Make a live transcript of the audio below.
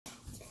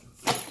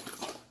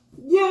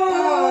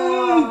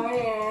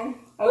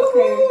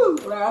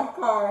last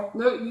card.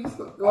 No,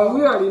 well,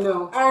 we already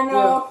know. I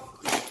know.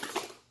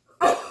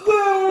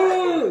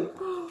 Yeah.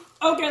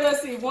 Okay,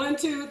 let's see. 1,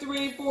 2,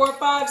 3, 4,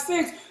 5,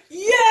 6.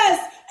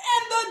 Yes!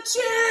 And the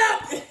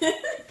champ!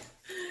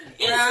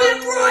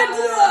 Instant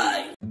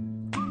Roleplay!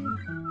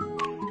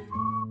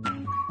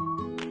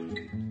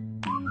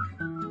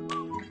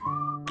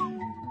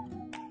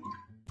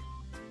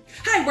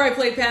 Hi, Bright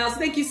Play pals.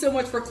 Thank you so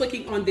much for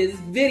clicking on this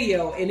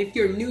video. And if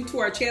you're new to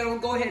our channel,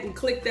 go ahead and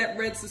click that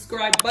red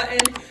subscribe button.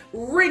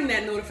 Ring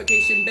that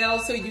notification bell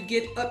so you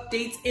get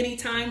updates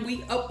anytime we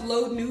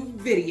upload new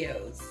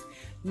videos.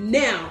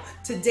 Now,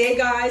 today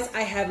guys,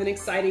 I have an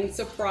exciting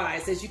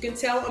surprise. As you can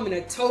tell, I'm in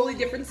a totally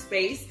different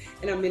space,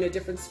 and I'm in a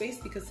different space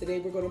because today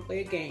we're going to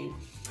play a game.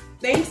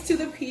 Thanks to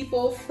the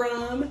people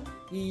from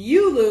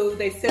Yulu,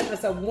 they sent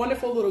us a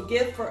wonderful little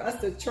gift for us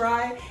to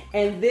try,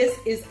 and this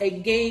is a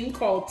game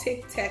called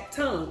Tic Tac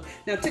Tongue.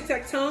 Now, Tic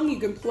Tac Tongue, you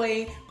can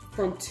play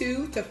from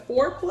 2 to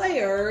 4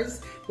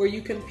 players where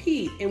you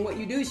compete, and what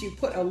you do is you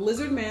put a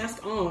lizard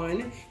mask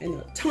on, and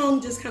the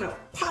tongue just kind of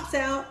pops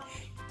out,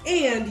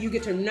 and you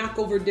get to knock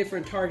over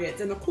different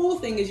targets. And the cool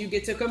thing is you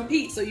get to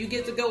compete. So you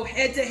get to go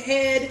head to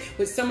head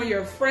with some of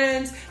your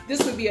friends.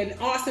 This would be an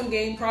awesome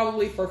game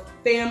probably for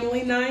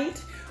family night.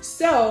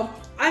 So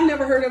I've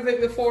never heard of it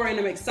before, and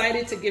I'm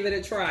excited to give it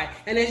a try.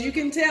 And as you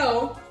can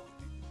tell,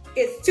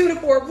 it's 2 to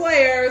 4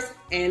 players,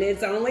 and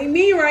it's only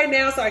me right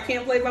now, so I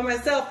can't play by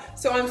myself.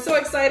 So I'm so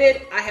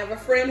excited. I have a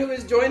friend who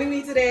is joining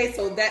me today,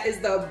 so that is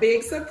the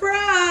big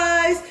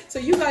surprise. So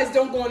you guys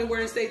don't go anywhere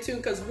and stay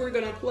tuned because we're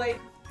gonna play.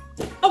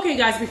 Okay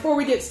guys, before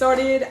we get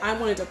started, I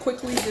wanted to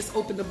quickly just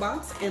open the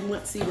box and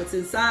let's see what's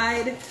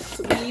inside.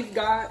 So we've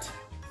got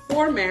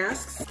 4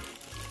 masks.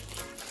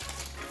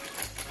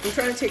 I'm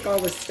trying to take all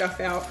this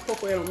stuff out.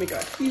 Hopefully I don't make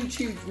a huge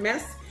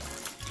mess.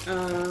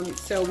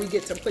 So we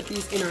get to put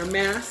these in our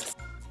masks.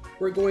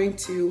 We're going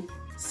to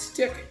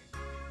stick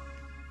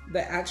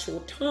the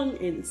actual tongue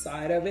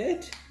inside of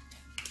it.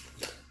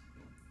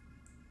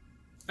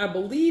 I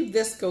believe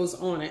this goes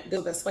on it.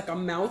 That's like a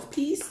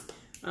mouthpiece.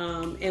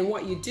 And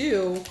what you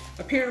do,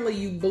 apparently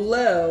you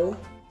blow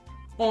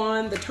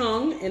on the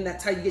tongue, and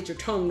that's how you get your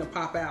tongue to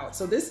pop out.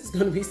 So this is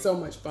going to be so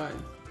much fun.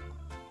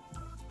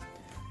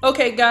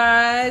 Okay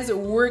guys,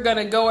 we're going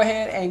to go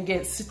ahead and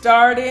get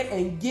started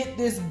and get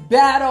this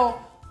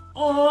battle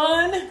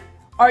on.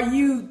 Are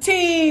you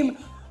team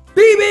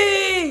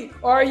BB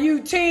or are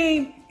you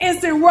team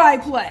Instant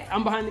Roleplay?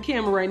 I'm behind the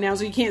camera right now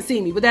so you can't see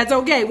me, but that's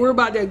okay. We're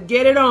about to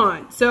get it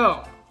on.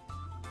 So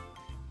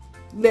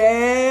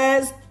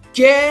let's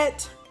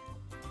get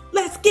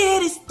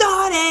it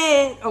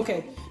started.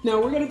 Okay,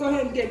 now we're gonna go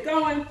ahead and get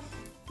going.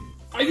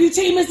 Are you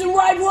team Instant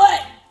Roleplay?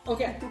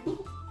 Okay.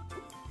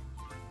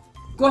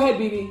 Go ahead,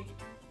 BB.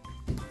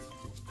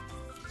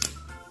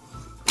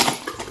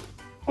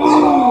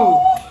 Oh,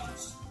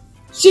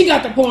 she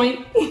got the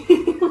point.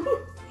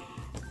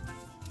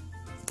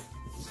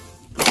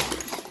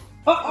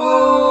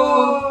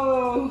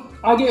 Uh-oh.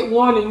 I get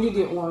 1 and you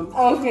get 1.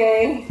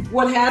 Okay.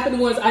 What happened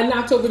was I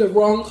knocked over the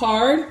wrong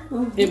card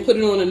and put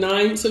it on a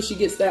 9, so she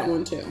gets that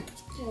one too.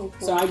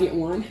 Okay. So I get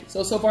 1.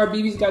 So far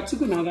BB's got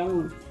 2 and I got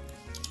 1.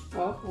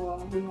 Oh, well,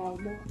 we have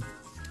that.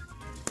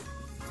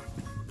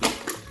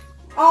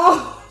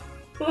 Oh!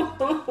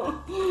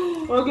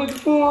 I get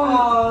 4.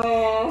 Oh,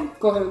 man.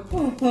 Go ahead.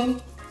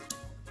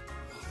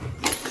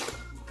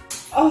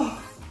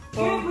 Oh.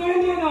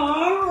 Bring it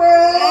on.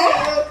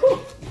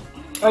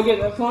 I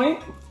get that point?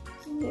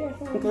 Yeah.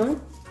 Okay.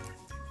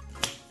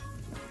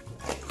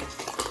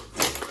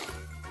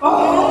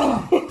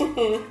 Oh!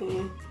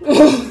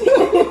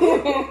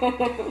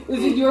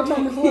 Is it your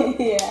turn to flip?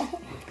 Yeah.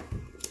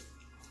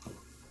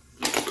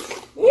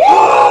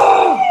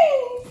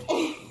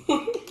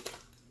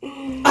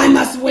 I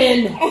must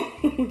win!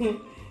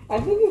 I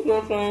think it's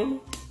your turn.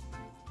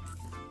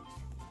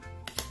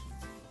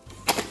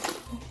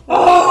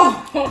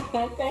 Oh!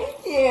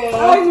 Thank you.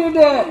 I did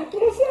that.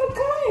 You're so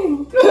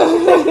kind.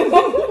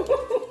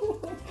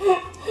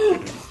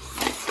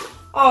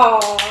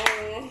 Oh.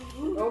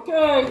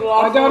 Okay.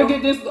 I gotta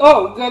get this.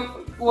 Oh,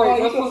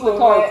 wait. Let's put the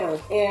card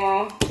first.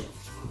 Yeah.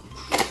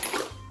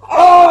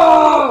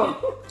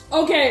 Oh!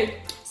 Okay.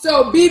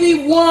 So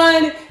BB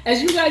won.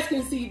 As you guys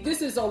can see,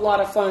 this is a lot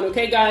of fun,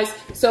 okay guys?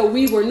 So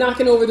we were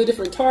knocking over the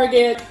different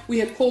target. We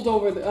had pulled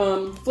over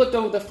the, flipped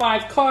over the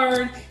 5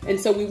 card, and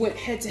so we went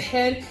head to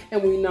head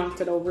and we knocked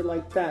it over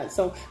like that.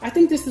 So I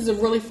think this is a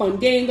really fun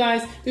game,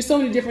 guys. There's so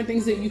many different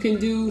things that you can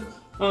do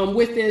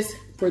with this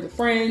for the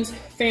friends,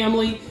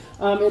 family.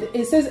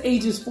 It says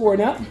ages 4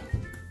 and up.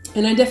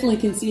 And I definitely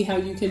can see how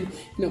you can,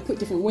 put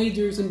different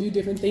wagers and do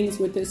different things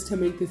with this to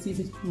make this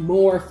even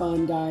more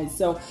fun, guys.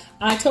 So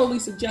I totally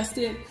suggest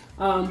it.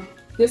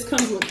 This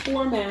comes with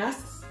 4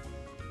 masks,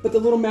 but the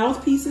little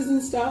mouthpieces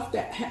and stuff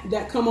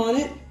that come on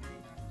it,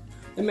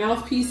 the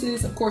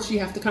mouthpieces, of course, you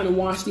have to kind of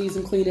wash these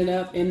and clean it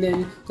up, and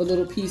then the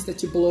little piece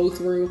that you blow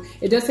through.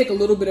 It does take a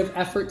little bit of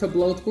effort to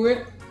blow through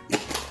it.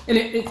 And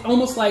it's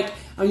almost like,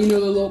 the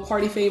little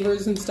party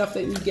favors and stuff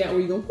that you get where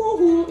you go,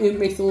 woo-hoo, and it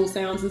makes the little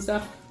sounds and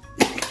stuff.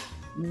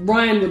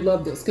 Ryan would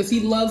love this because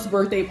he loves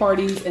birthday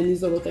parties and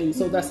these little things.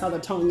 So that's how the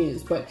tongue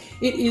is. But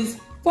it is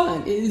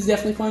fun. It is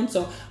definitely fun.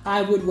 So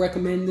I would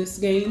recommend this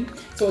game.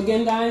 So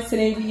again, guys,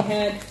 today we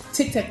had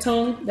Tic Tac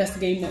Tongue. That's the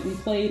game that we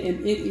played, and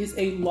it is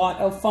a lot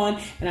of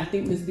fun. And I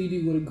think Miss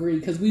BB would agree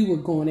because we were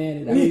going at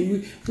it. I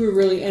mean, we were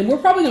really, and we're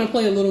probably going to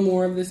play a little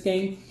more of this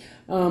game.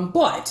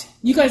 But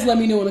you guys let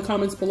me know in the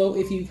comments below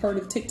if you've heard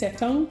of Tic Tac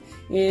Tongue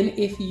and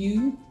if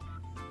you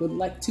would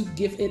like to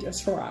give it a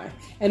try.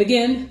 And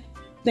again,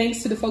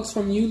 thanks to the folks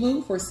from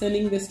Yulu for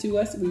sending this to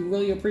us. We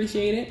really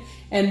appreciate it.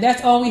 And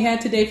that's all we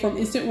had today from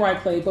Instant Rye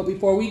Play. But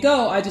before we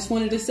go, I just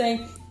wanted to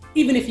say,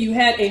 even if you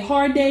had a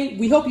hard day,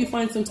 we hope you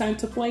find some time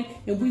to play.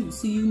 And we will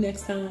see you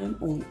next time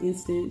on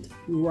Instant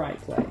Rye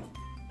Play.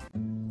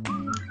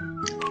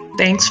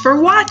 Thanks for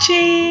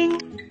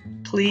watching.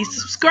 Please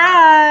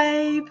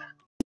subscribe.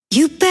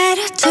 You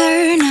better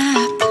turn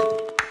up.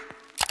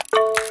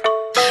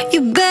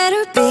 You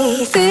better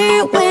be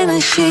there when I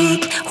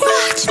shake.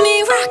 Watch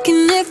me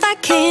rocking if I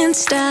can't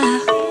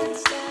stop.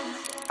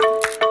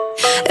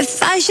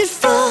 If I should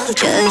fall,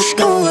 just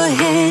go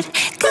ahead.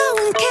 Go